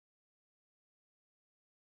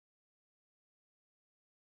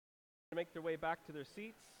Make their way back to their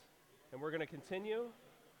seats, and we're going to continue.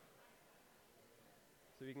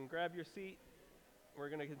 So you can grab your seat. We're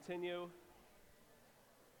going to continue.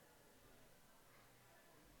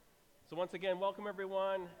 So once again, welcome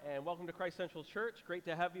everyone, and welcome to Christ Central Church. Great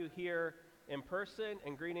to have you here in person,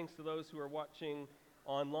 and greetings to those who are watching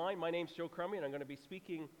online. My name's Joe Crummy, and I'm going to be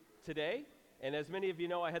speaking today. And as many of you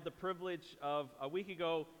know, I had the privilege of a week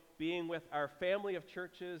ago being with our family of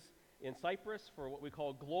churches in Cyprus for what we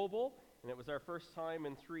call Global. And it was our first time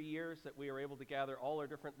in 3 years that we were able to gather all our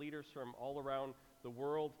different leaders from all around the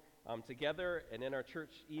world together. And in our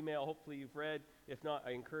church email, hopefully you've read. If not,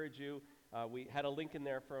 I encourage you. We had a link in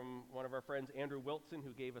there from one of our friends, Andrew Wilson,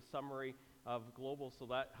 who gave a summary of Global. So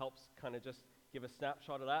that helps kind of just give a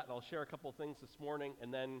snapshot of that. And I'll share a couple of things this morning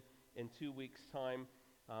and then in 2 weeks' time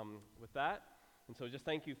with that. And so just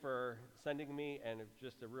thank you for sending me, and it's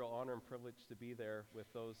just a real honor and privilege to be there with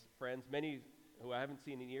those friends. Many who I haven't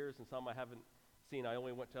seen in years, and some I haven't seen. I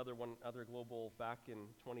only went to one other Global back in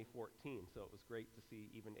 2014, so it was great to see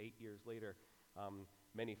even 8 years later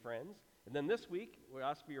many friends. And then this week, we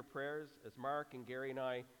ask for your prayers as Mark and Gary and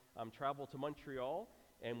I travel to Montreal,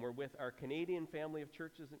 and we're with our Canadian family of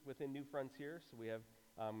churches within New Frontier. So we have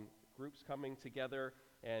groups coming together,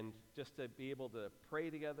 and just to be able to pray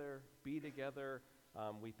together, be together.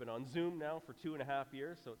 We've been on Zoom now for 2.5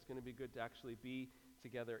 years, so it's going to be good to actually be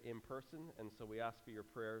together in person, and so we ask for your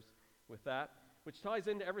prayers with that, which ties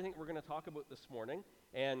into everything we're going to talk about this morning.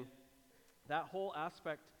 And that whole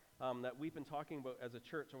aspect that we've been talking about as a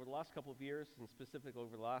church over the last couple of years, and specifically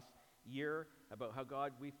over the last year, about how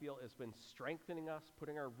God, we feel, has been strengthening us,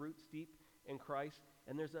 putting our roots deep in Christ.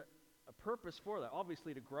 And there's a purpose for that,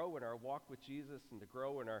 obviously, to grow in our walk with Jesus and to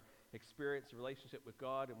grow in our experience and relationship with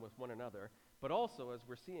God and with one another. But also, as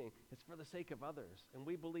we're seeing, it's for the sake of others. And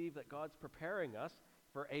we believe that God's preparing us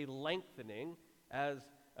for a lengthening as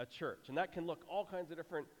a church. And that can look all kinds of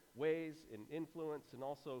different ways in influence, and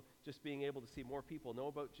also just being able to see more people know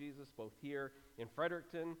about Jesus, both here in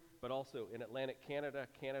Fredericton, but also in Atlantic Canada,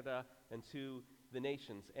 and to the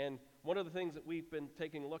nations. And one of the things that we've been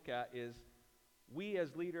taking a look at is we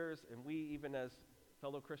as leaders, and we even as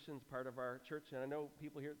fellow Christians, part of our church, and I know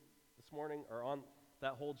people here this morning are on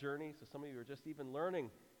that whole journey, so some of you are just even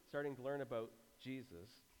starting to learn about Jesus,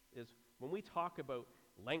 is when we talk about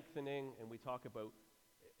lengthening and we talk about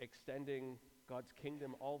extending God's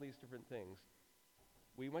kingdom, all these different things,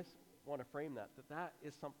 we must want to frame that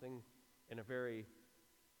is something in a very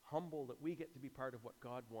humble, that we get to be part of what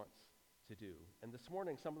God wants to do. And this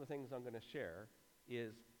morning, some of the things I'm going to share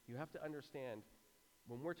is you have to understand,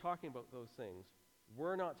 when we're talking about those things,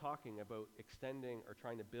 we're not talking about extending or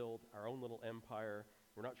trying to build our own little empire.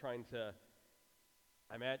 We're not trying to,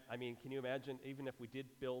 can you imagine, even if we did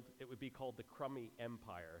build, it would be called the Crummy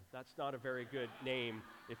Empire. That's not a very good name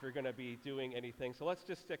if you're going to be doing anything. So let's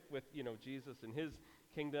just stick with, Jesus and his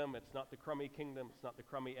kingdom. It's not the Crummy Kingdom. It's not the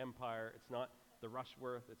Crummy Empire. It's not the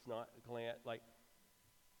Rushworth. It's not Glant.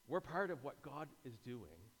 We're part of what God is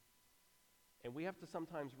doing. And we have to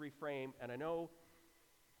sometimes reframe, and I know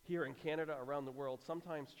here in Canada, around the world,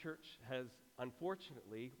 sometimes church has,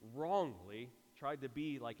 unfortunately, wrongly, tried to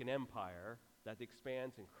be like an empire that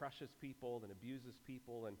expands and crushes people and abuses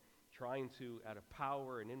people and trying to, out of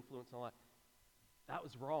power and influence and all that. That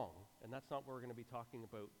was wrong, and that's not what we're going to be talking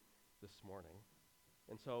about this morning.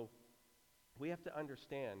 And so we have to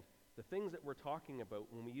understand the things that we're talking about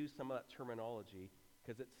when we use some of that terminology,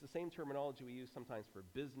 because it's the same terminology we use sometimes for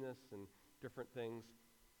business and different things.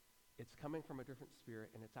 It's coming from a different spirit,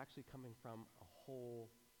 and it's actually coming from a whole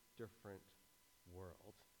different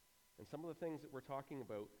world. And some of the things that we're talking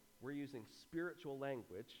about, we're using spiritual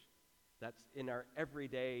language that's in our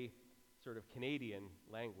everyday sort of Canadian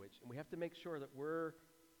language, and we have to make sure that we're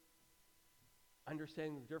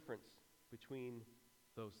understanding the difference between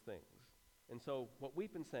those things. And so what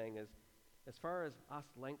we've been saying is, as far as us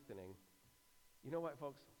lengthening, you know what,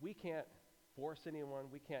 folks? We can't force anyone.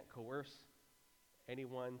 We can't coerce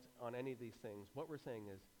anyone on any of these things. What we're saying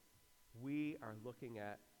is, we are looking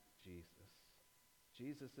at Jesus.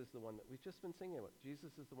 Jesus is the one that we've just been singing about.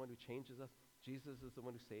 Jesus is the one who changes us. Jesus is the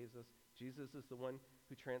one who saves us. Jesus is the one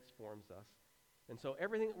who transforms us. And so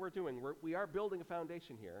everything that we're doing, we are building a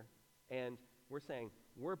foundation here, and we're saying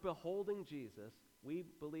we're beholding Jesus. We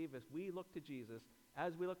believe as we look to Jesus,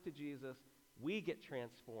 we get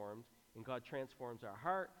transformed, and God transforms our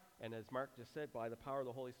heart. And as Mark just said, by the power of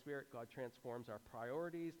the Holy Spirit, God transforms our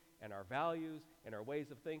priorities and our values and our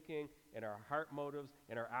ways of thinking and our heart motives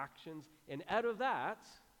and our actions. And out of that,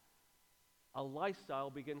 a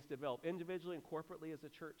lifestyle begins to develop individually and corporately as a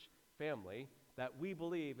church family that we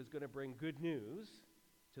believe is going to bring good news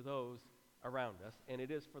to those around us, and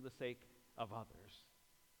it is for the sake of others.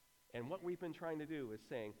 And what we've been trying to do is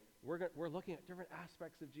saying, we're looking at different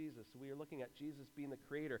aspects of Jesus. We are looking at Jesus being the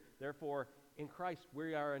creator. Therefore, in Christ,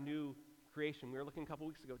 we are a new creation. We were looking a couple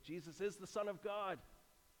weeks ago. Jesus is the Son of God.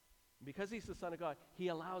 Because he's the Son of God, he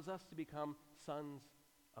allows us to become sons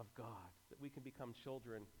of God, that we can become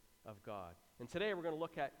children of God. And today we're going to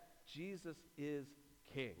look at Jesus is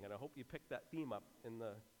King. And I hope you picked that theme up in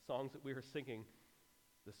the songs that we were singing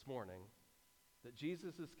this morning. That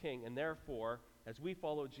Jesus is King, and therefore, as we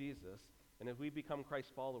follow Jesus, and as we become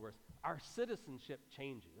Christ's followers, our citizenship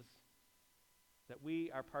changes, that we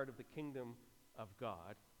are part of the kingdom of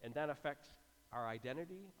God, and that affects our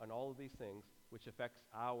identity on all of these things, which affects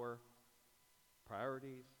our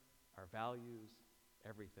priorities, our values,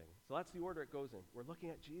 everything. So that's the order it goes in. We're looking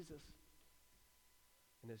at Jesus,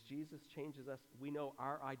 and as Jesus changes us, we know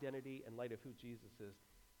our identity in light of who Jesus is.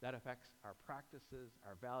 That affects our practices,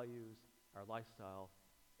 our values, our lifestyle,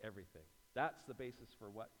 everything. That's the basis for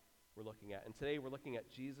what we're looking at. And today we're looking at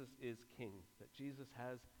Jesus is King, that Jesus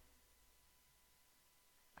has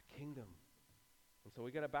a kingdom. And so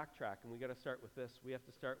we got to backtrack, and we got to start with this. We have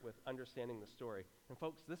to start with understanding the story. And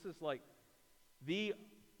folks, this is like the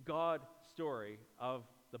God story of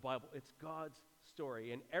the Bible. It's God's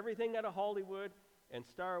story. And everything out of Hollywood and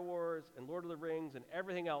Star Wars and Lord of the Rings and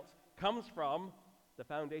everything else comes from the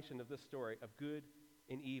foundation of this story of good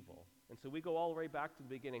and evil. And so we go all the way back to the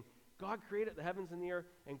beginning. God created the heavens and the earth,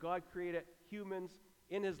 and God created humans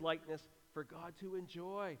in his likeness for God to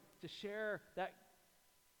enjoy, to share that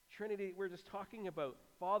Trinity we're just talking about.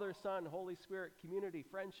 Father, Son, Holy Spirit, community,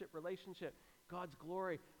 friendship, relationship, God's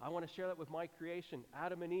glory. I want to share that with my creation.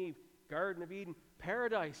 Adam and Eve, Garden of Eden,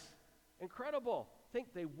 paradise. Incredible.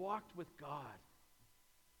 Think they walked with God.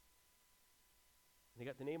 They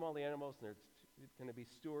got to name all the animals, and they're going to be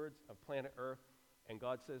stewards of planet Earth. And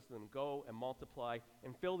God says to them, go and multiply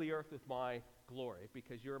and fill the earth with my glory,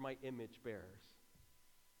 because you're my image bearers.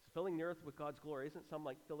 So filling the earth with God's glory isn't some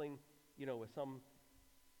like filling, with some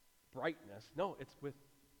brightness. No, it's with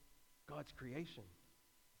God's creation.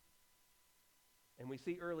 And we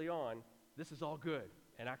see early on, this is all good.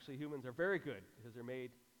 And actually humans are very good because they're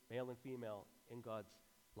made male and female in God's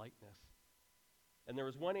likeness. And there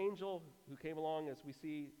was one angel who came along, as we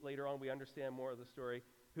see later on, we understand more of the story,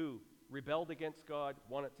 who rebelled against God,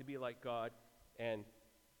 wanted to be like God, and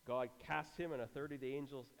God cast him and a third of the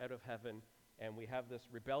angels out of heaven, and we have this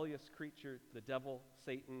rebellious creature, the devil,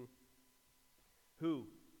 Satan, who,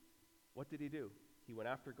 what did he do? He went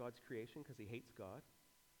after God's creation because he hates God.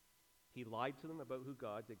 He lied to them about who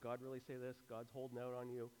God, did God really say this? God's holding out on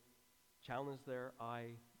you. Challenged their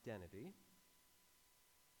identity,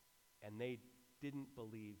 and they didn't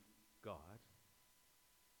believe God,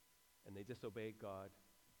 and they disobeyed God.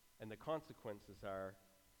 And the consequences are,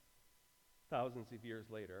 thousands of years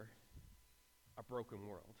later, a broken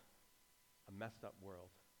world, a messed up world,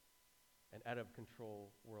 an out of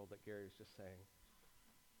control world that Gary was just saying.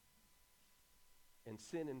 And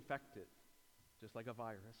sin infected, just like a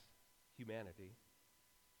virus, humanity.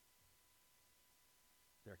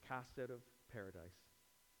 They're cast out of paradise,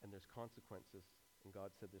 and there's consequences. And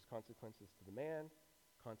God said there's consequences to the man,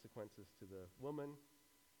 consequences to the woman,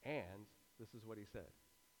 and this is what he said.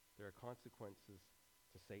 There are consequences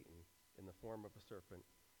to Satan in the form of a serpent.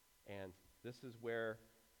 And this is where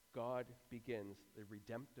God begins the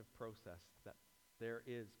redemptive process, that there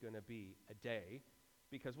is going to be a day.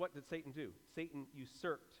 Because what did Satan do? Satan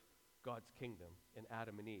usurped God's kingdom in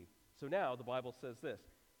Adam and Eve. So now the Bible says this.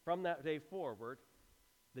 From that day forward,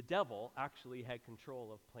 the devil actually had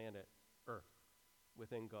control of planet Earth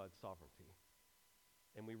within God's sovereignty.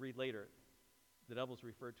 And we read later, the devil's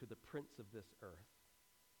referred to the prince of this earth.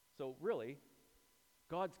 So really,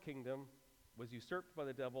 God's kingdom was usurped by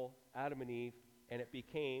the devil, Adam and Eve, and it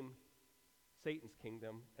became Satan's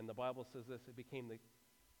kingdom. And the Bible says this, it became the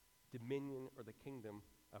dominion or the kingdom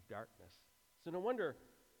of darkness. So no wonder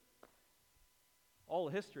all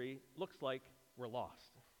of history looks like we're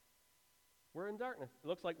lost. We're in darkness. It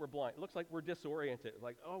looks like we're blind. It looks like we're disoriented.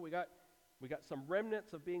 Like, oh, we got some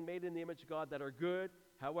remnants of being made in the image of God that are good.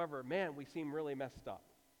 However, man, we seem really messed up.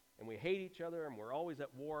 And we hate each other, and we're always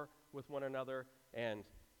at war with one another. And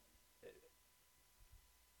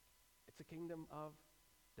it's a kingdom of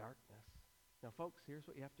darkness. Now, folks, here's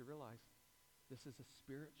what you have to realize. This is a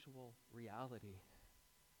spiritual reality.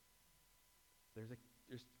 There's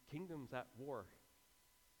kingdoms at war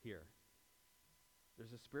here.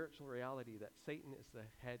 There's a spiritual reality that Satan is the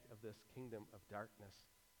head of this kingdom of darkness.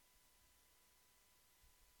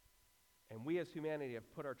 And we as humanity have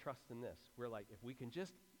put our trust in this. We're like, if we can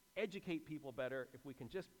just educate people better, if we can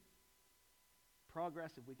just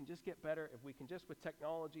progress, if we can just get better, if we can just with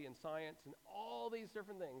technology and science and all these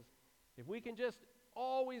different things, if we can just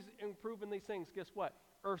always improve in these things, guess what?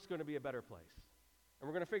 Earth's going to be a better place. And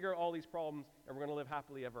we're going to figure out all these problems, and we're going to live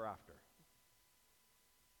happily ever after.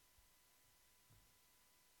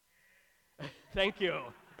 Thank you.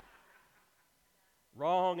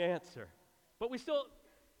 Wrong answer. But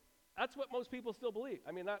that's what most people still believe.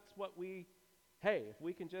 I mean, that's what if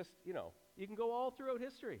we can just, you can go all throughout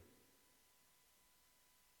history.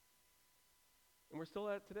 And we're still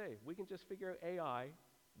at it today. We can just figure out AI,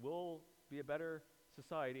 we'll be a better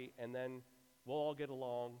society, and then we'll all get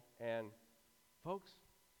along. And folks,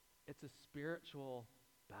 it's a spiritual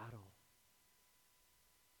battle.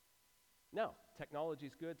 Now,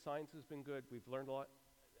 technology's good, science has been good, we've learned a lot.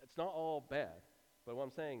 It's not all bad. But what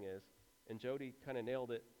I'm saying is, and Jody kind of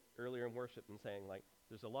nailed it earlier in worship in saying,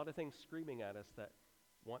 there's a lot of things screaming at us that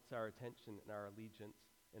wants our attention and our allegiance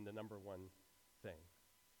in the number one thing.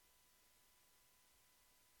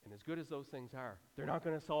 And as good as those things are, they're not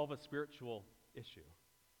going to solve a spiritual issue.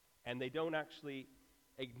 And they don't actually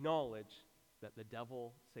acknowledge that the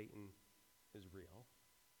devil, Satan, is real.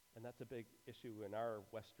 And that's a big issue in our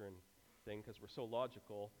Western thing because we're so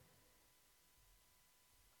logical.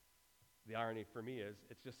 The irony for me is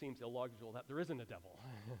it just seems illogical that there isn't a devil.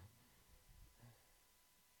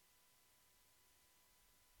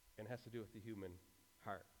 And it has to do with the human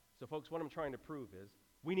heart. So folks, what I'm trying to prove is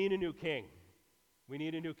we need a new king. We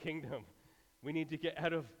need a new kingdom. We need to get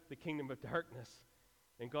out of the kingdom of darkness.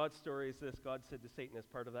 And God's story is this. God said to Satan as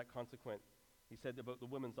part of that consequence, he said about the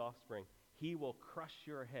woman's offspring, he will crush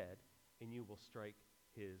your head and you will strike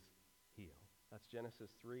his heel. That's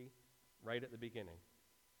Genesis 3, right at the beginning,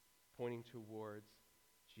 pointing towards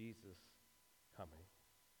Jesus coming.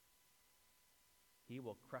 He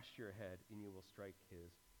will crush your head and you will strike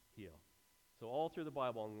his heel. So all through the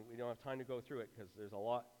Bible, and we don't have time to go through it because there's a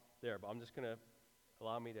lot there, but I'm just going to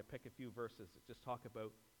allow me to pick a few verses that just talk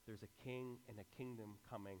about there's a king and a kingdom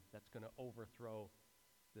coming that's going to overthrow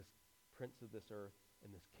this prince of this earth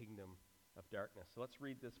and this kingdom of darkness. So let's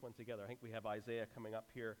read this one together. I think we have Isaiah coming up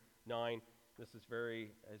here, 9. This is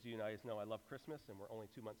very, as you guys know, I love Christmas, and we're only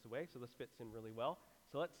 2 months away, so this fits in really well.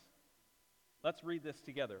 So let's read this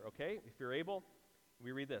together, okay? If you're able,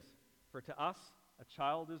 we read this. For to us a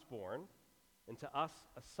child is born, and to us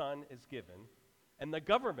a son is given, and the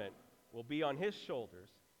government will be on his shoulders,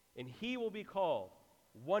 and he will be called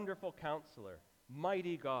Wonderful Counselor,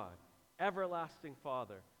 Mighty God, Everlasting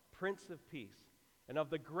Father, Prince of Peace. And of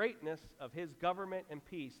the greatness of his government and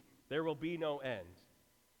peace there will be no end.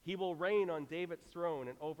 He will reign on David's throne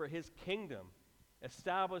and over his kingdom,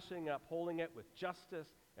 establishing and upholding it with justice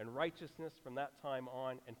and righteousness from that time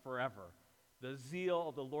on and forever. The zeal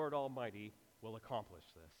of the Lord Almighty will accomplish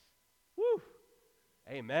this. Woo!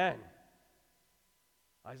 Amen.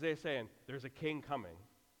 Isaiah saying, there's a king coming.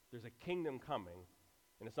 There's a kingdom coming.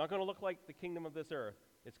 And it's not going to look like the kingdom of this earth.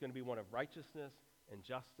 It's going to be one of righteousness and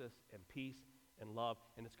justice and peace and love.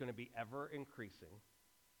 And it's going to be ever increasing.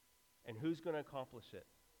 And who's going to accomplish it?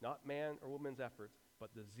 Not man or woman's efforts,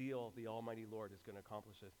 but the zeal of the Almighty Lord is going to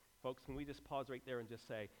accomplish this. Folks, can we just pause right there and just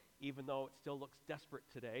say, even though it still looks desperate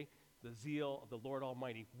today, the zeal of the Lord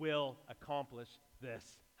Almighty will accomplish this.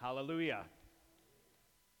 Hallelujah.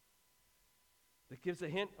 That gives a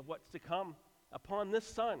hint of what's to come upon this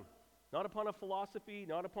son, not upon a philosophy,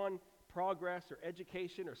 not upon progress or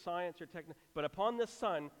education or science or technology, but upon this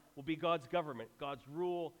son will be God's government, God's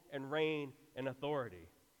rule and reign and authority.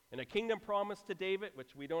 And a kingdom promised to David,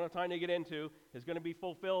 which we don't have time to get into, is going to be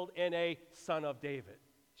fulfilled in a son of David,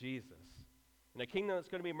 Jesus. And a kingdom that's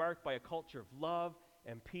going to be marked by a culture of love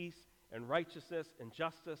and peace and righteousness and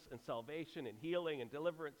justice and salvation and healing and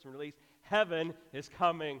deliverance and release. Heaven is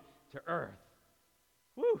coming to earth.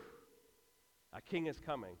 Woo! A king is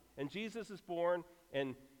coming. And Jesus is born,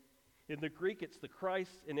 and in the Greek it's the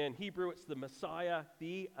Christ, and in Hebrew it's the Messiah,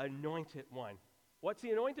 the anointed one. What's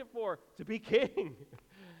he anointed for? To be king.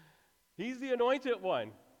 He's the anointed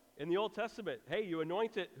one. In the Old Testament, hey, you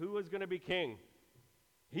anointed who is going to be king.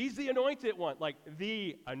 He's the anointed one, like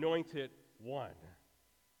the anointed one.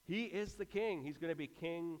 He is the king. He's going to be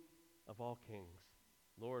king of all kings,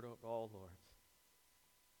 Lord of all lords.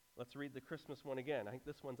 Let's read the Christmas one again. I think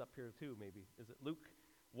this one's up here too, maybe. Is it Luke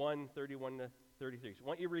 1, 31 to 33? So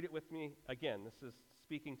why don't you read it with me again? This is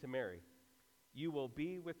speaking to Mary. You will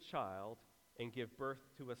be with child and give birth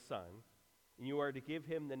to a son, and you are to give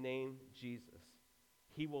him the name Jesus.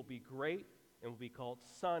 He will be great and will be called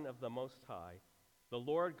Son of the Most High. The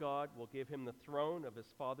Lord God will give him the throne of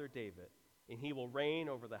his father David, and he will reign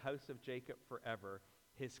over the house of Jacob forever.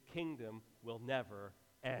 His kingdom will never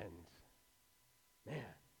end. Man.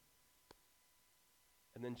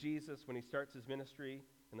 And then Jesus, when he starts his ministry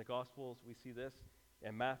in the Gospels, we see this.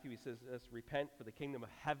 In Matthew, he says this, repent, for the kingdom of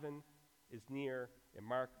heaven is near. In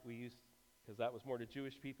Mark, we use, because that was more to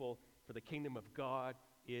Jewish people, for the kingdom of God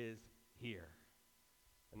is here.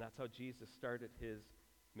 And that's how Jesus started his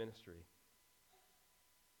ministry.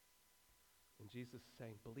 And Jesus is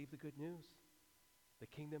saying, believe the good news. The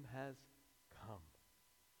kingdom has come.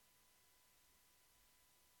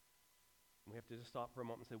 And we have to just stop for a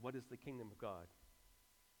moment and say, what is the kingdom of God?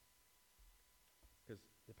 Because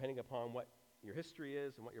depending upon what your history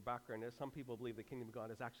is and what your background is, some people believe the kingdom of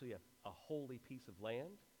God is actually a holy piece of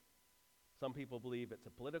land. Some people believe it's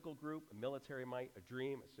a political group, a military might, a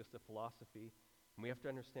dream. It's just a philosophy. And we have to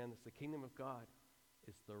understand this. The kingdom of God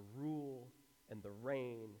is the rule and the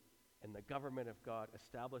reign and the government of God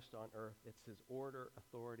established on earth. It's his order,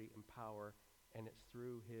 authority, and power, and it's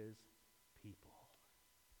through his people.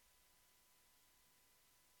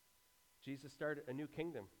 Jesus started a new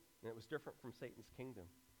kingdom, and it was different from Satan's kingdom.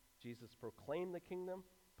 Jesus proclaimed the kingdom,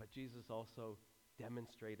 but Jesus also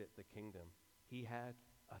demonstrated the kingdom. He had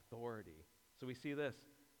authority. So we see this.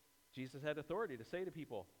 Jesus had authority to say to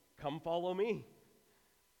people, come follow me.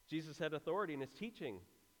 Jesus had authority in his teaching.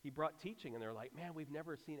 He brought teaching, and they're like, man, we've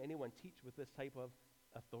never seen anyone teach with this type of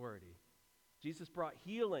authority. Jesus brought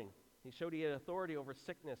healing. He showed he had authority over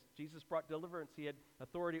sickness. Jesus brought deliverance. He had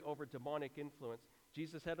authority over demonic influence.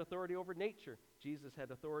 Jesus had authority over nature. Jesus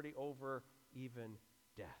had authority over even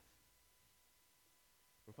death.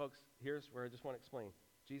 And folks, here's where I just want to explain.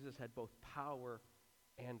 Jesus had both power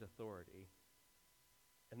and authority.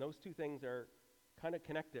 And those two things are kind of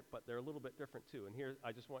connected, but they're a little bit different too. And here,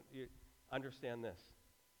 I just want you to understand this.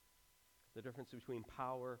 The difference between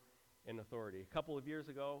power and authority. A couple of years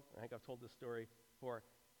ago, I think I've told this story before,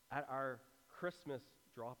 at our Christmas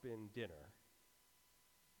drop-in dinner,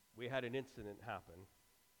 we had an incident happen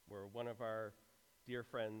where one of our dear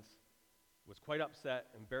friends was quite upset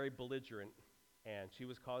and very belligerent, and she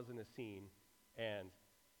was causing a scene. And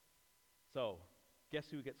so, guess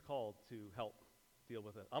who gets called to help deal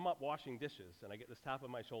with it? I'm up washing dishes, and I get this tap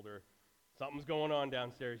on my shoulder. Something's going on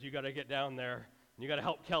downstairs. You got to get down there, and you got to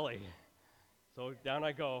help Kelly. So down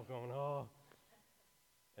I go, going, oh.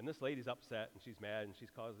 And this lady's upset, and she's mad, and she's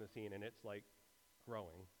causing a scene, and it's like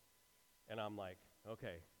growing. And I'm like,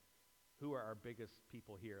 okay, who are our biggest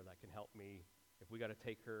people here that can help me? If we got to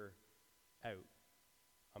take her out,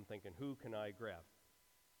 I'm thinking, who can I grab?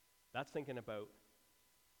 That's thinking about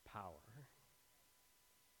power.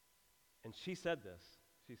 And she said this.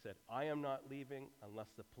 She said, I am not leaving unless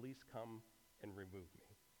the police come and remove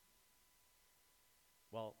me.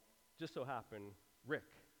 Well, just so happened, Rick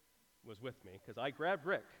was with me, because I grabbed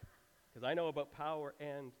Rick, because I know about power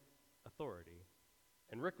and authority.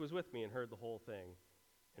 And Rick was with me and heard the whole thing.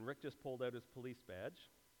 And Rick just pulled out his police badge.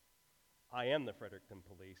 I am the Fredericton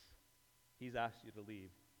Police. He's asked you to leave.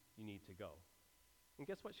 You need to go. And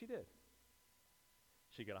guess what she did?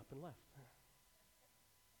 She got up and left.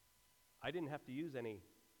 I didn't have to use any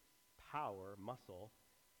power, muscle,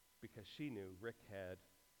 because she knew Rick had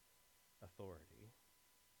authority.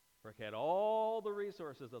 Rick had all the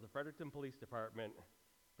resources of the Fredericton Police Department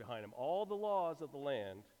behind him. All the laws of the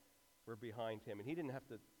land were behind him, and he didn't have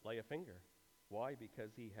to lay a finger. Why?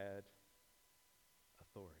 Because he had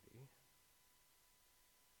authority.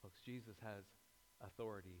 Folks, Jesus has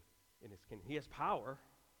authority in his kingdom. He has power,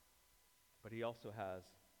 but he also has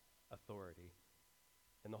authority.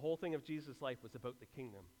 And the whole thing of Jesus' life was about the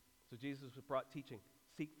kingdom. So Jesus was brought teaching,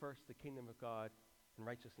 seek first the kingdom of God and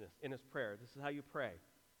righteousness. In his prayer, this is how you pray.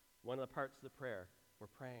 One of the parts of the prayer, we're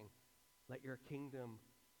praying, let your kingdom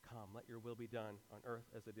come, let your will be done on earth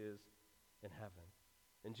as it is in heaven.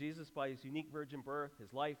 And Jesus, by his unique virgin birth,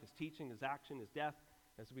 his life, his teaching, his action, his death,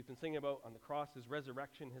 as we've been singing about on the cross, his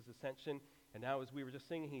resurrection, his ascension, and now as we were just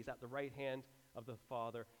singing, he's at the right hand of the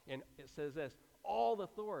Father. And it says this, all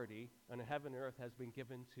authority on heaven and earth has been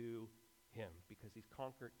given to him because he's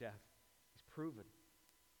conquered death. He's proven.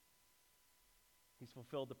 He's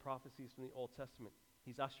fulfilled the prophecies from the Old Testament.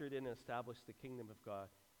 He's ushered in and established the kingdom of God,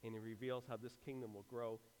 and he reveals how this kingdom will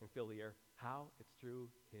grow and fill the earth. How? It's through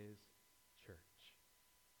his church.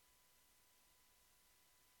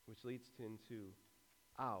 Which leads into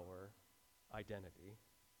our identity.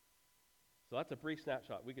 So that's a brief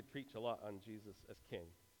snapshot. We could preach a lot on Jesus as king,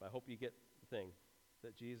 but I hope you get the thing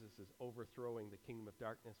that Jesus is overthrowing the kingdom of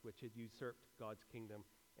darkness, which had usurped God's kingdom,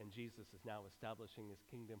 and Jesus is now establishing his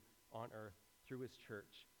kingdom on earth through his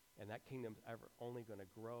church. And that kingdom's only going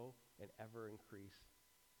to grow and ever increase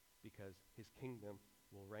because his kingdom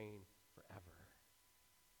will reign forever.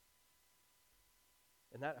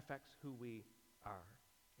 And that affects who we are.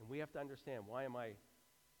 And we have to understand, why am I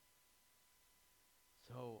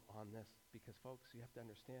so on this because, folks, you have to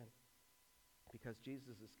understand, because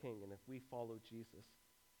Jesus is king, and if we follow Jesus,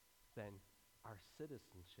 then our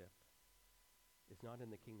citizenship is not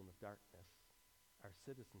in the kingdom of darkness. Our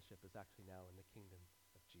citizenship is actually now in the kingdom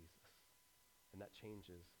of Jesus. And that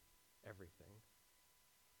changes everything.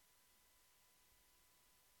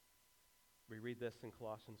 We read this in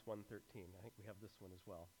Colossians 1:13. I think we have this one as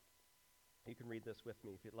well. You can read this with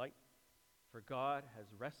me if you'd like. For God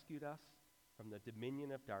has rescued us from the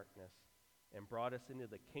dominion of darkness and brought us into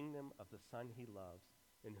the kingdom of the Son he loves,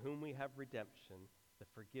 in whom we have redemption, the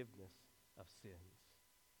forgiveness of sins.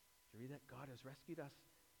 Do you read that? God has rescued us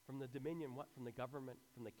from the dominion, what? From the government,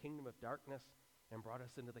 from the kingdom of darkness, and brought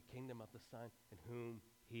us into the kingdom of the Son, in whom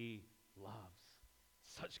he loves.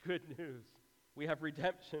 Such good news. We have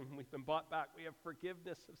redemption. We've been bought back. We have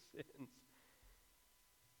forgiveness of sins.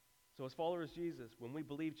 So as followers of Jesus, when we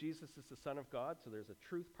believe Jesus is the Son of God, so there's a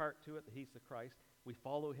truth part to it that he's the Christ, we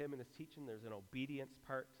follow him in his teaching. There's an obedience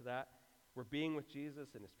part to that. We're being with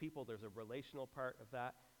Jesus and his people. There's a relational part of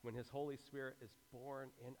that. When his Holy Spirit is born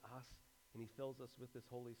in us and he fills us with his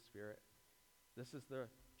Holy Spirit, this is the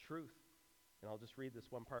truth. And I'll just read this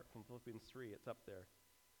one part from Philippians 3. It's up there.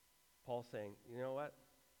 Paul saying, you know what?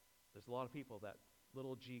 There's a lot of people that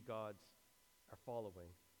little g gods are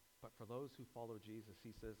following. But for those who follow Jesus,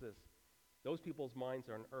 he says this, those people's minds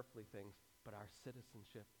are on earthly things, but our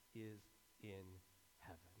citizenship is in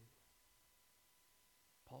heaven.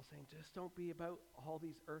 Paul's saying, just don't be about all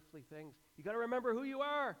these earthly things. You got to remember who you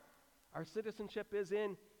are. Our citizenship is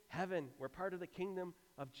in heaven. We're part of the kingdom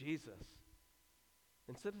of Jesus.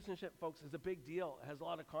 And citizenship, folks, is a big deal. It has a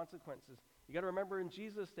lot of consequences. You got to remember in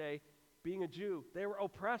Jesus' day, being a Jew, they were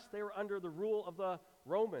oppressed. They were under the rule of the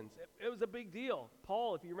Romans. It was a big deal.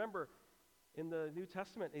 Paul, if you remember in the New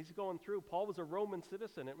Testament, he's going through, Paul was a Roman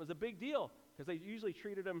citizen. It was a big deal because they usually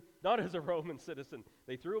treated him not as a Roman citizen.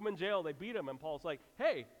 They threw him in jail. They beat him. And Paul's like,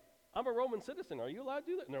 hey, I'm a Roman citizen. Are you allowed to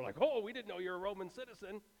do that? And they're like, oh, we didn't know you're a Roman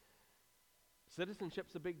citizen.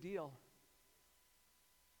 Citizenship's a big deal.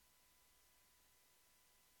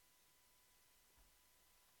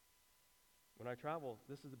 When I travel,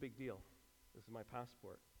 this is a big deal. This is my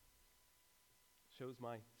passport. Shows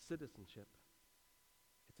my citizenship.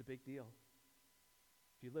 It's a big deal.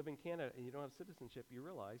 If you live in Canada and you don't have citizenship, you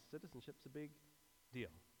realize citizenship's a big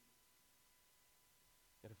deal.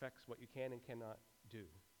 It affects what you can and cannot do.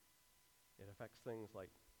 It affects things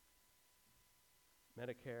like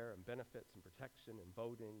Medicare and benefits and protection and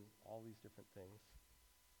voting, all these different things.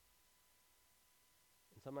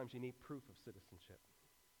 And sometimes you need proof of citizenship.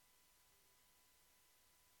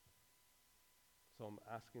 So I'm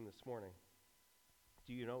asking this morning,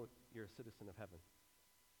 do you know you're a citizen of heaven?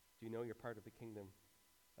 Do you know you're part of the kingdom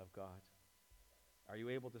of God? Are you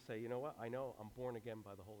able to say, you know what? I know I'm born again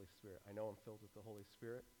by the Holy Spirit. I know I'm filled with the Holy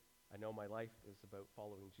Spirit. I know my life is about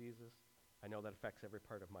following Jesus. I know that affects every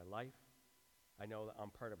part of my life. I know that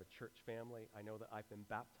I'm part of a church family. I know that I've been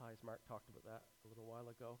baptized. Mark talked about that a little while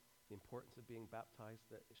ago. The importance of being baptized,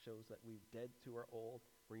 that it shows that we've dead to our old.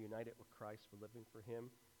 We're united with Christ. We're living for him.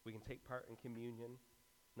 We can take part in communion.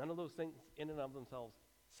 None of those things in and of themselves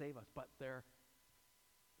save us, but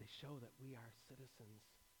they show that we are citizens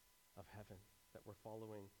of heaven, that we're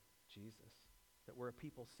following Jesus, that we're a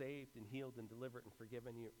people saved and healed and delivered and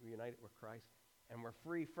forgiven, united with Christ, and we're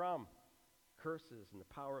free from curses and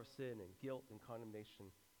the power of sin and guilt and condemnation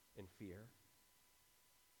and fear.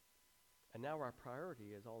 And now our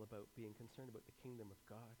priority is all about being concerned about the kingdom of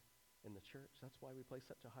God in the church. That's why we place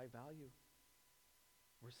such a high value.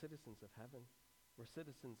 We're citizens of heaven. We're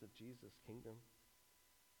citizens of Jesus' kingdom.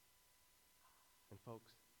 And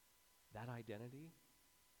folks, that identity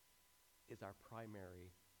is our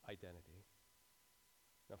primary identity.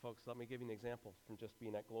 Now, folks, let me give you an example from just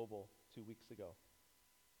being at Global 2 weeks ago.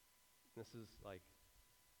 This is like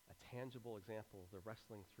a tangible example of the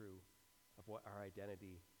wrestling through of what our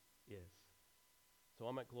identity is. So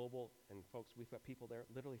I'm at Global, and folks, we've got people there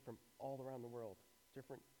literally from all around the world,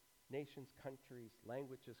 different nations, countries,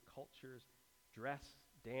 languages, cultures, dress,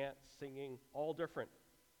 dance, singing, all different.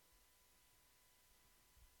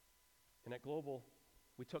 And at Global,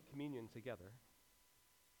 we took communion together.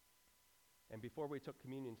 And before we took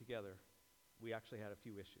communion together, we actually had a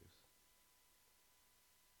few issues.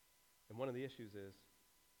 And one of the issues is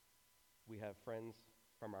we have friends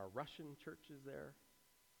from our Russian churches there,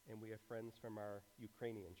 and we have friends from our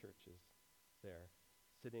Ukrainian churches there,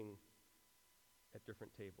 sitting at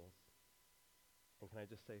different tables. And can I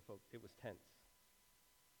just say, folks, it was tense.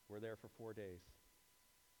 We're there for 4 days.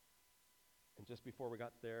 And just before we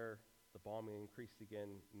got there, the bombing increased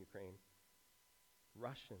again in Ukraine.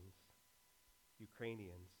 Russians,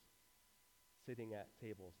 Ukrainians, sitting at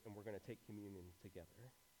tables, and we're going to take communion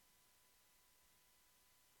together.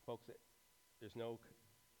 Folks, it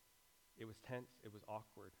was tense, it was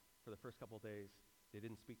awkward. For the first couple of days, they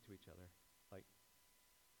didn't speak to each other.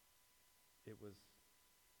 It was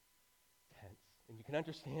tense. And you can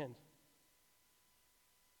understand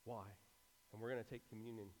why. And we're going to take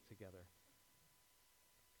communion together.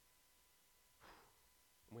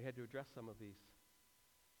 And we had to address some of these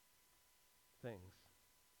things.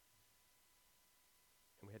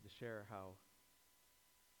 And we had to share how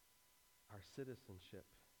our citizenship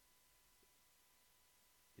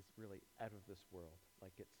is really out of this world,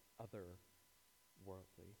 like it's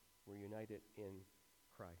otherworldly. We're united in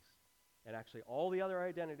Christ. And actually all the other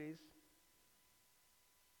identities,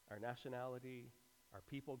 our nationality, our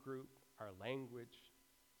people group, our language,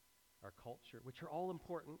 our culture, which are all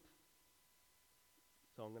important.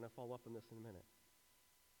 So I'm going to follow up on this in a minute.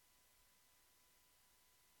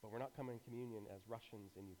 But we're not coming to communion as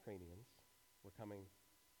Russians and Ukrainians. We're coming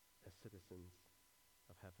as citizens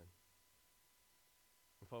of heaven.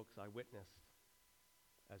 And folks, I witnessed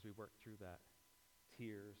as we worked through that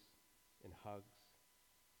tears and hugs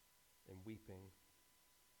and weeping,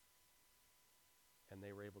 and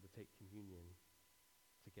they were able to take communion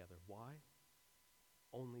together. Why?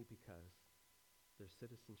 Only because their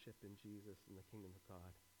citizenship in Jesus and the kingdom of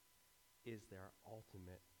God is their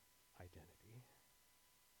ultimate identity.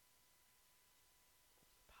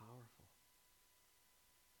 It's powerful.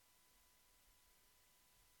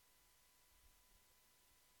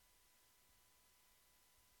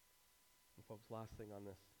 And folks, last thing on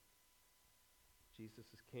this. Jesus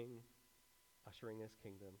is king, ushering his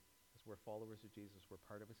kingdom. As we're followers of Jesus, we're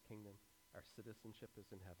part of his kingdom. Our citizenship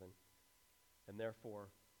is in heaven. And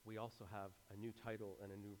therefore, we also have a new title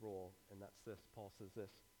and a new role, and that's this. Paul says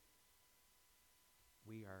this: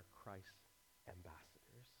 we are Christ's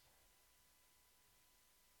ambassadors.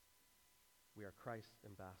 We are Christ's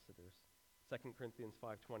ambassadors. 2 Corinthians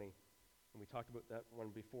 5:20, and we talked about that one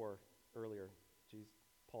before earlier.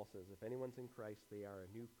 Paul says, if anyone's in Christ, they are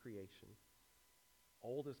a new creation.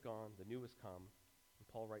 Old is gone, the new has come. And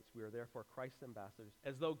Paul writes, we are therefore Christ's ambassadors.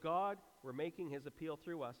 As though God were making his appeal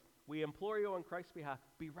through us, we implore you on Christ's behalf,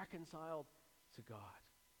 be reconciled to God.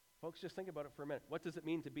 Folks, just think about it for a minute. What does it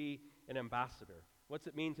mean to be an ambassador? What's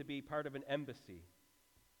it mean to be part of an embassy?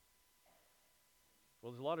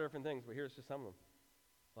 Well, there's a lot of different things, but here's just some of them.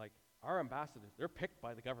 Like, our ambassadors, they're picked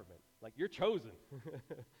by the government. Like, you're chosen.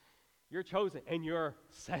 You're chosen, and you're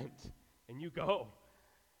sent, and you go.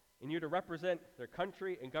 And you're to represent their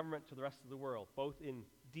country and government to the rest of the world, both in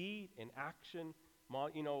deed and action.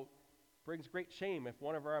 Brings great shame if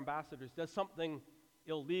one of our ambassadors does something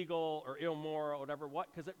illegal or immoral or whatever. What?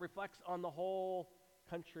 Because it reflects on the whole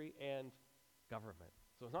country and government.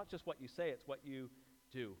 So it's not just what you say, it's what you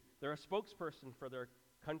do. They're a spokesperson for their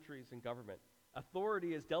countries and government.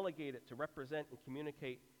 Authority is delegated to represent and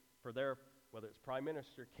communicate for their, whether it's prime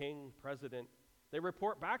minister, king, president. They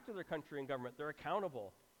report back to their country and government. They're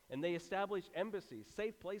accountable. And they establish embassies,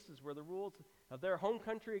 safe places where the rules of their home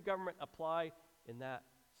country and government apply in that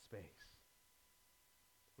space.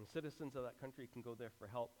 And citizens of that country can go there for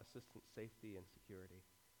help, assistance, safety, and security.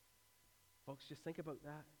 Folks, just think about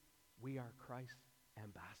that. We are Christ's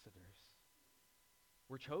ambassadors.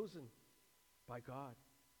 We're chosen by God.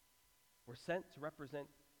 We're sent to represent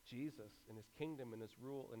Jesus and his kingdom and his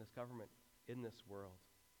rule and his government in this world.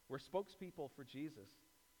 We're spokespeople for Jesus.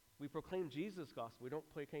 We proclaim Jesus' gospel. We don't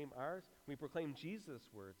proclaim ours. We proclaim Jesus'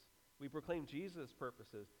 words. We proclaim Jesus'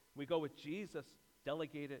 purposes. We go with Jesus'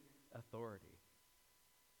 delegated authority.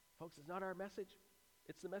 Folks, it's not our message.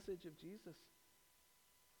 It's the message of Jesus.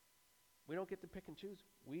 We don't get to pick and choose.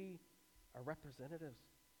 We are representatives.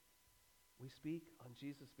 We speak on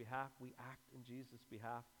Jesus' behalf. We act in Jesus'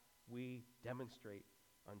 behalf. We demonstrate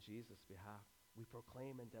on Jesus' behalf. We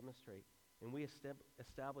proclaim and demonstrate. And we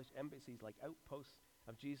establish embassies like outposts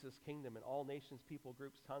of Jesus' kingdom in all nations, people,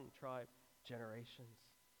 groups, tongue, tribe, generations.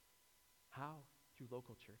 How? Through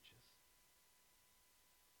local churches.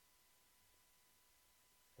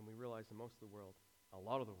 And we realize in most of the world, a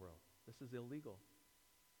lot of the world, this is illegal.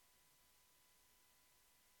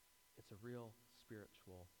 It's a real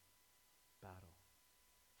spiritual battle.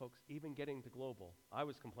 Folks, even getting to global, I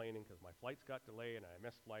was complaining because my flights got delayed and I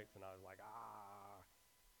missed flights and I was like,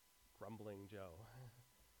 grumbling Joe.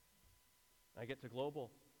 I get to global.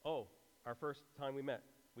 Oh, our first time we met,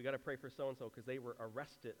 we got to pray for so-and-so because they were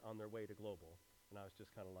arrested on their way to global. And I was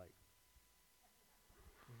just kind of like,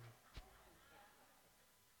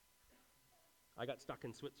 I got stuck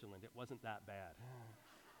in Switzerland. It wasn't that bad.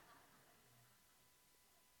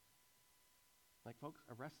 Like, folks,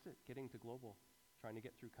 arrested getting to global. trying to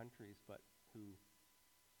get through countries, but who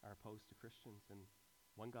are opposed to Christians. And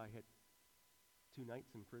one guy hit 2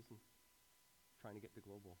 nights in prison trying to get to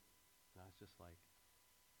Global. And I was just like,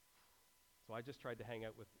 so I just tried to hang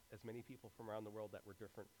out with as many people from around the world that were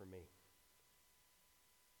different from me.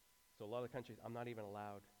 So a lot of the countries, I'm not even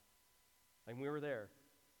allowed. And we were there,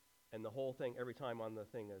 and the whole thing, every time on the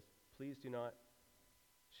thing is, please do not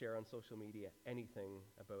share on social media anything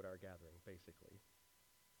about our gathering, basically.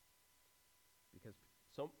 Because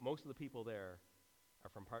most of the people there are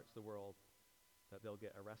from parts of the world that they'll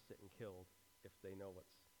get arrested and killed if they know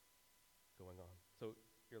what's going on. So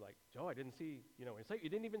you're like, Joe, I didn't see, it's like you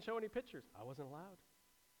didn't even show any pictures. I wasn't allowed.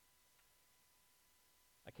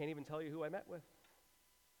 I can't even tell you who I met with.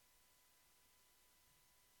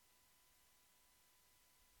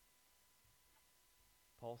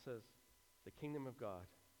 Paul says, the kingdom of God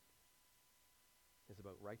is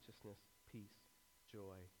about righteousness, peace,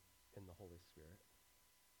 joy in the Holy Spirit.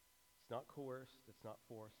 It's not coerced, it's not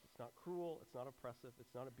forced, it's not cruel, it's not oppressive,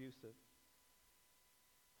 it's not abusive,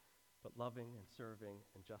 but loving and serving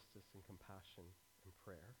and justice and compassion and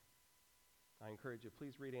prayer. I encourage you,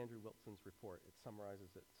 please read Andrew Wilson's report. It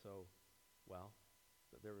summarizes it so well,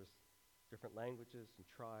 that there was different languages and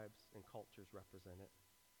tribes and cultures represented.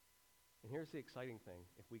 And here's the exciting thing,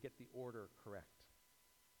 if we get the order correct.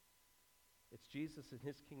 It's Jesus and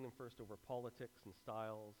his kingdom first over politics and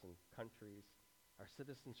styles and countries. Our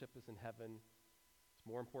citizenship is in heaven. It's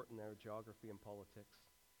more important than our geography and politics.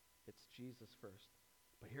 It's Jesus first.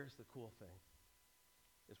 But here's the cool thing,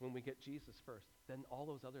 is when we get Jesus first, then all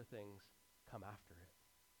those other things come after it.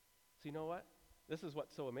 So you know what? This is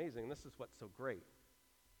what's so amazing. This is what's so great,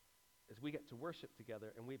 is we get to worship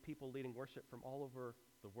together, and we have people leading worship from all over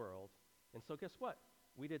the world. And so guess what?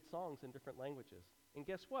 We did songs in different languages. And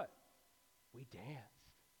guess what? We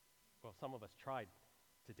danced. Well, some of us tried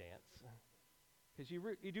to dance. Because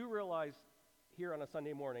you do realize here on a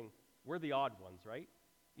Sunday morning, we're the odd ones, right?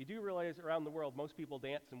 You do realize around the world, most people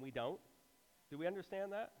dance and we don't. Do we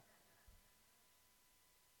understand that?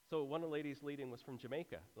 So one of the ladies leading was from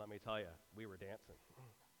Jamaica. Let me tell you, we were dancing.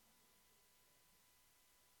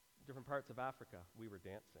 Different parts of Africa, we were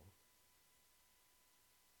dancing.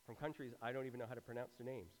 From countries I don't even know how to pronounce their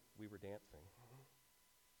names, we were dancing.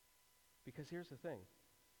 Because here's the thing.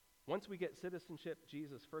 Once we get citizenship,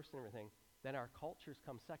 Jesus first and everything, then our cultures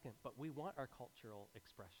come second, but we want our cultural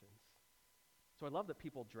expressions. So I love that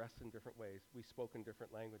people dress in different ways. We spoke in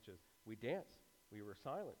different languages. We danced. We were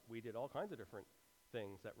silent. We did all kinds of different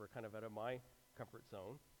things that were kind of out of my comfort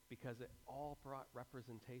zone, because it all brought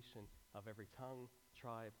representation of every tongue,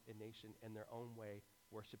 tribe, and nation in their own way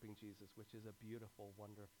worshiping Jesus, which is a beautiful,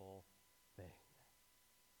 wonderful thing.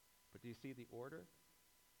 But do you see the order?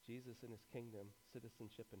 Jesus and his kingdom,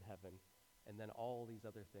 citizenship in heaven, and then all these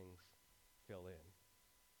other things fill in.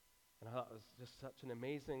 And I thought it was just such an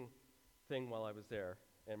amazing thing while I was there,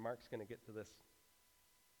 and Mark's going to get to this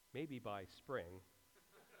maybe by spring.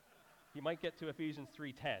 He might get to Ephesians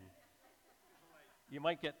 3:10. You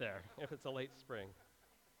might get there if it's a late spring.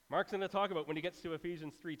 Mark's going to talk about when he gets to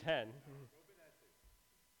Ephesians 3:10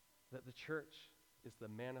 that the church is the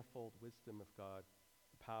manifold wisdom of God,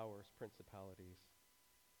 the powers, principalities.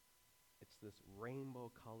 It's this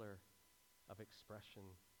rainbow color of expression.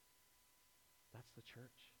 That's the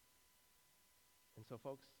church. And so,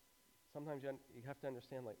 folks, sometimes you have to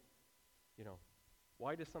understand,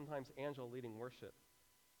 why does sometimes Angela leading worship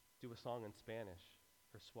do a song in Spanish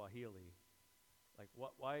or Swahili?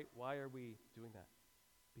 Why are we doing that?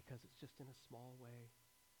 Because it's just in a small way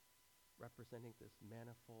representing this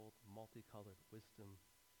manifold, multicolored wisdom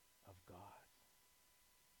of God.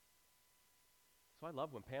 So I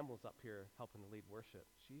love when Pamela's up here helping to lead worship.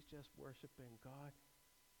 She's just worshiping God.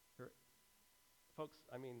 Folks,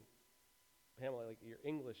 Pamela, your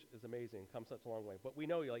English is amazing, come such a long way. But we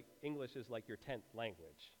know English is like your 10th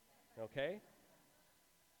language, okay?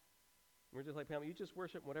 We're just like, Pamela, you just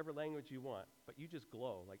worship whatever language you want, but you just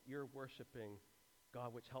glow, like you're worshiping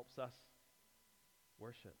God, which helps us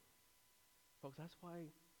worship. Folks, that's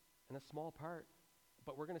why, in a small part,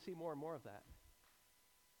 but we're going to see more and more of that.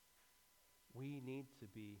 We need to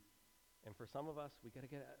be, and for some of us, we got to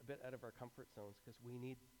get a bit out of our comfort zones, because we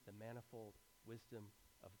need the manifold wisdom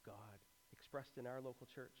of God expressed in our local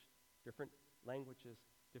church. Different languages,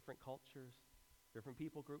 different cultures, different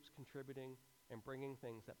people groups contributing and bringing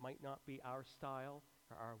things that might not be our style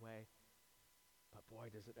or our way, but boy,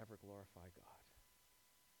 does it ever glorify God.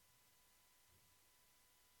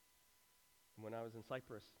 And when I was in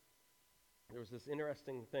Cyprus, there was this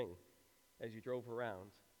interesting thing as you drove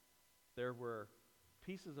around. There were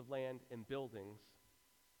pieces of land and buildings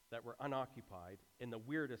that were unoccupied in the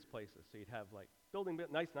weirdest places. So you'd have building,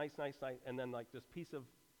 nice, nice, nice, nice, and then like this piece of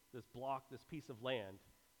land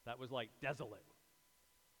that was like desolate.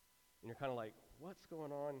 And you're kind of like, what's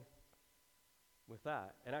going on with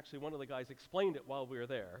that? And actually, one of the guys explained it while we were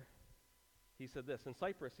there. He said this, in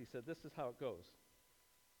Cyprus, he said, this is how it goes.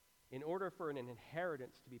 In order for an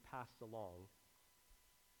inheritance to be passed along,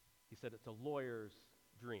 he said it's a lawyer's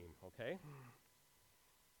dream, okay?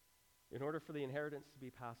 In order for the inheritance to be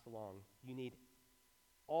passed along, you need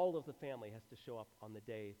all of the family has to show up on the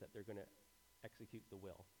day that they're going to execute the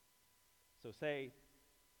will. So say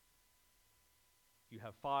you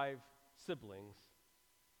have 5 siblings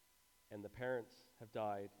and the parents have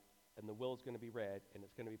died and the will is going to be read and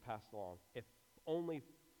it's going to be passed along. If only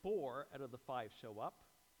 4 out of the 5 show up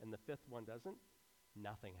and the 5th one doesn't,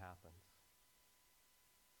 nothing happens.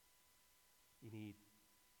 You need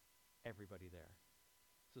everybody there.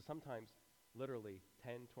 So sometimes, literally,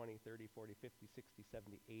 10, 20, 30, 40, 50, 60,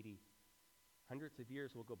 70, 80, hundreds of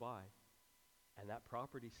years will go by, and that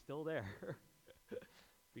property's still there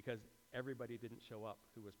because everybody didn't show up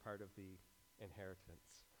who was part of the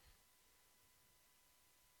inheritance.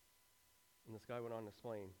 And this guy went on to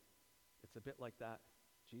explain, it's a bit like that.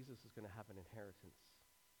 Jesus is going to have an inheritance.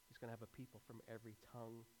 He's going to have a people from every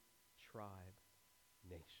tongue, tribe,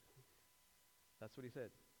 nation. That's what he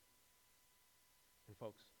said. And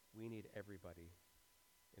folks, we need everybody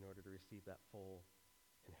in order to receive that full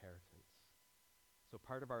inheritance. So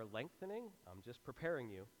part of our lengthening, I'm just preparing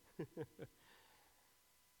you,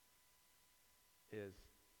 is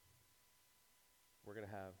we're going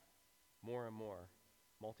to have more and more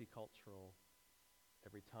multicultural,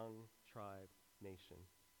 every tongue, tribe, nation.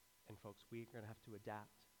 And folks, we're going to have to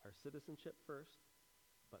adapt our citizenship first,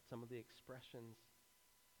 but some of the expressions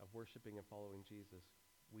of worshiping and following Jesus,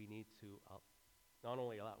 we need to not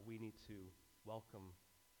only allow, we need to welcome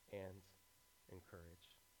and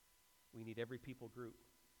encourage. We need every people group,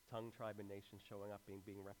 tongue, tribe, and nation showing up,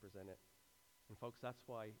 being represented. And folks, that's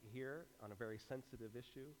why here, on a very sensitive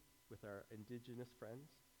issue with our indigenous friends,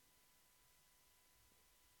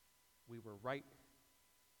 we were right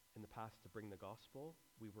in the past to bring the gospel.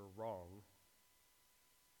 We were wrong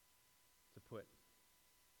to put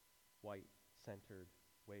white-centered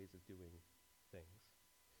ways of doing things.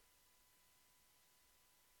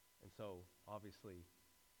 And so, obviously,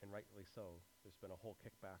 and rightly so, there's been a whole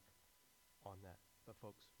kickback on that. But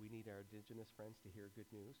folks, we need our indigenous friends to hear good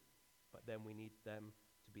news, but then we need them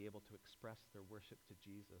to be able to express their worship to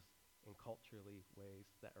Jesus in culturally ways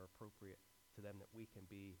that are appropriate to them, that we can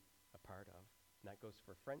be a part of. And that goes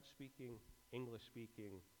for French-speaking,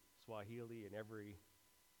 English-speaking, Swahili, and everything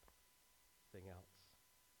else,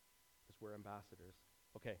 because we're ambassadors.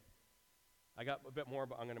 Okay, I got a bit more,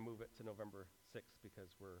 but I'm going to move it to November 6th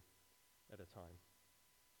because we're at a time.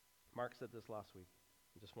 Mark said this last week.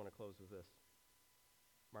 I just want to close with this.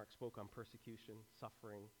 Mark spoke on persecution,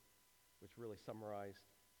 suffering, which really summarized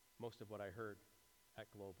most of what I heard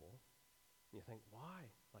at Global. And you think, why?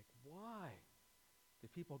 Like, why do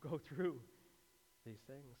people go through these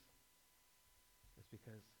things? It's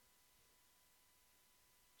because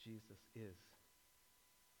Jesus is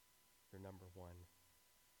your number one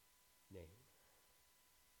name.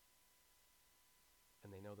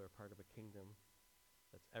 And they know they're part of a kingdom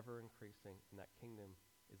that's ever increasing, and that kingdom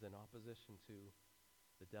is in opposition to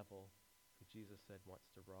the devil, who Jesus said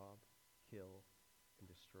wants to rob, kill,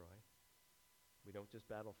 and destroy. We don't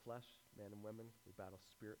just battle flesh, men and women, we battle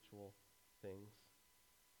spiritual things.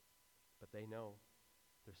 But they know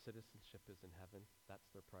their citizenship is in heaven.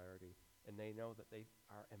 That's their priority. And they know that they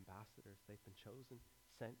are ambassadors. They've been chosen,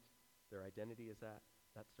 sent. Their identity is that.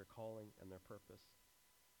 That's their calling and their purpose.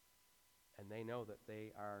 And they know that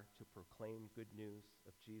they are to proclaim good news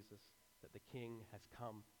of Jesus, that the King has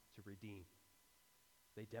come to redeem.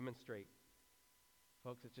 They demonstrate.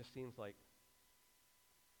 Folks, it just seems like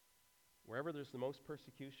wherever there's the most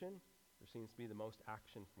persecution, there seems to be the most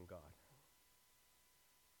action from God.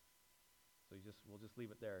 So we'll just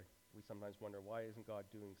leave it there. We sometimes wonder, why isn't God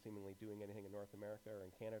seemingly doing anything in North America or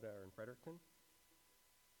in Canada or in Fredericton?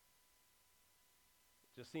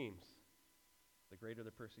 It just seems. The greater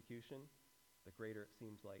the persecution, the greater it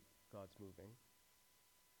seems like God's moving.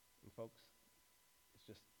 And folks, it's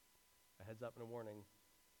just a heads up and a warning.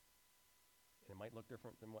 And it might look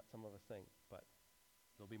different than what some of us think, but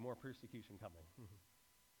there'll be more persecution coming.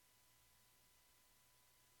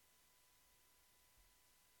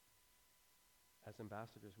 As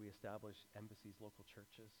ambassadors, we establish embassies, local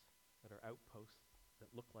churches that are outposts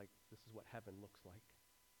that look like this is what heaven looks like.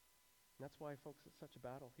 And that's why, folks, it's such a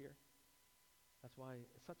battle here. That's why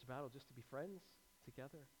it's such a battle just to be friends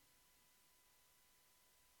together.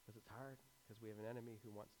 Because it's hard, because we have an enemy who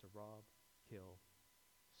wants to rob, kill,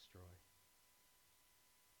 destroy.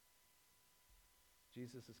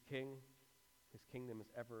 Jesus is king. His kingdom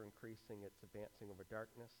is ever increasing. It's advancing over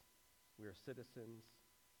darkness. We are citizens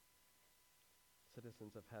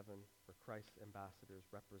of heaven. We're Christ's ambassadors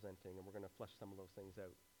representing, and we're going to flesh some of those things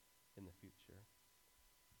out in the future.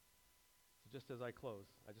 So just as I close,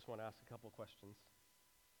 I just want to ask a couple questions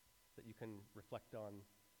that you can reflect on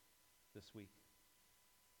this week.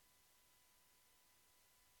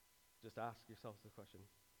 Just ask yourselves the question,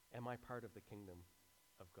 am I part of the kingdom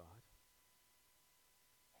of God?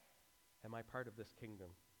 Am I part of this kingdom?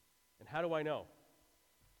 And how do I know?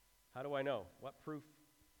 How do I know? What proof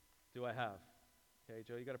do I have? Okay,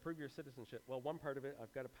 Joe, you got to prove your citizenship. Well, one part of it,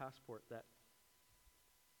 I've got a passport that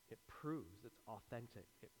it proves, it's authentic.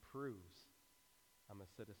 It proves I'm a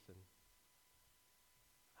citizen.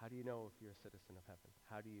 How do you know if you're a citizen of heaven?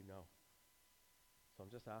 How do you know? So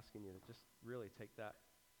I'm just asking you to just really take that.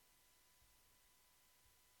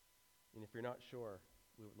 And if you're not sure,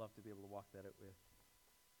 we would love to be able to walk that out with.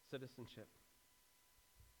 Citizenship.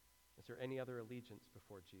 Is there any other allegiance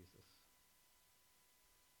before Jesus?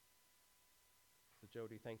 So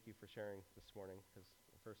Jody, thank you for sharing this morning, because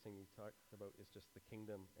the first thing you talked about is just the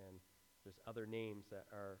kingdom, and there's other names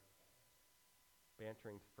that are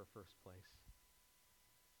bantering for first place.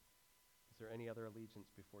 Is there any other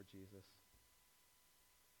allegiance before Jesus?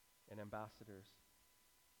 And ambassadors.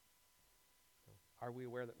 Are we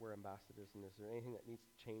aware that we're ambassadors, and is there anything that needs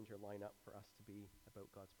to change or line up for us to be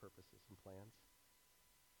about God's purposes and plans?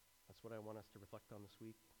 That's what I want us to reflect on this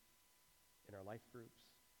week in our life groups,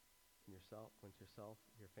 in yourself, with yourself,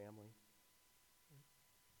 your family.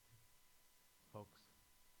 Folks,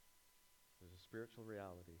 there's a spiritual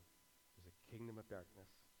reality. There's a kingdom of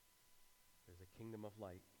darkness. There's a kingdom of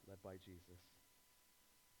light led by Jesus.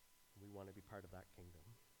 And we want to be part of that kingdom.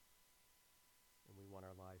 And we want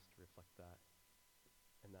our lives to reflect that.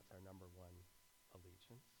 And that's our number one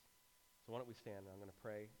allegiance. So why don't we stand, and I'm going to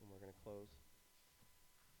pray, and we're going to close.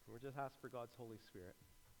 And we're just ask for God's Holy Spirit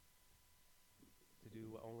to do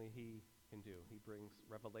what only He can do. He brings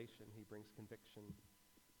revelation. He brings conviction.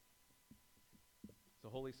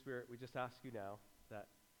 So Holy Spirit, we just ask you now that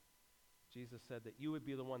Jesus said that you would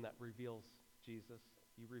be the one that reveals Jesus.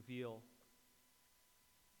 You reveal.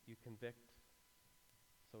 You convict.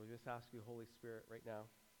 So we just ask you, Holy Spirit, right now,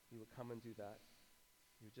 you would come and do that.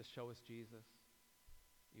 You would just show us Jesus.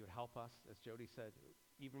 You would help us, as Jody said,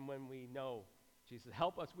 even when we know, Jesus,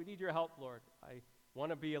 help us. We need your help, Lord. I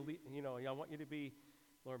want to be, I want you to be,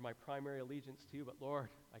 Lord, my primary allegiance to you, but Lord,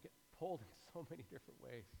 I get pulled in so many different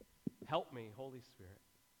ways. Help me, Holy Spirit.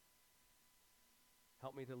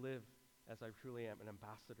 Help me to live as I truly am, an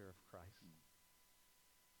ambassador of Christ.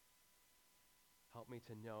 Help me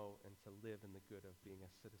to know and to live in the good of being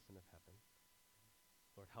a citizen of heaven.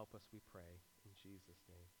 Lord, help us, we pray, in Jesus'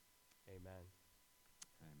 name. Amen.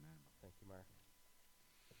 Amen. Thank you, Mark.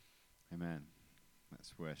 Amen.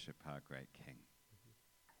 Let's worship our great King.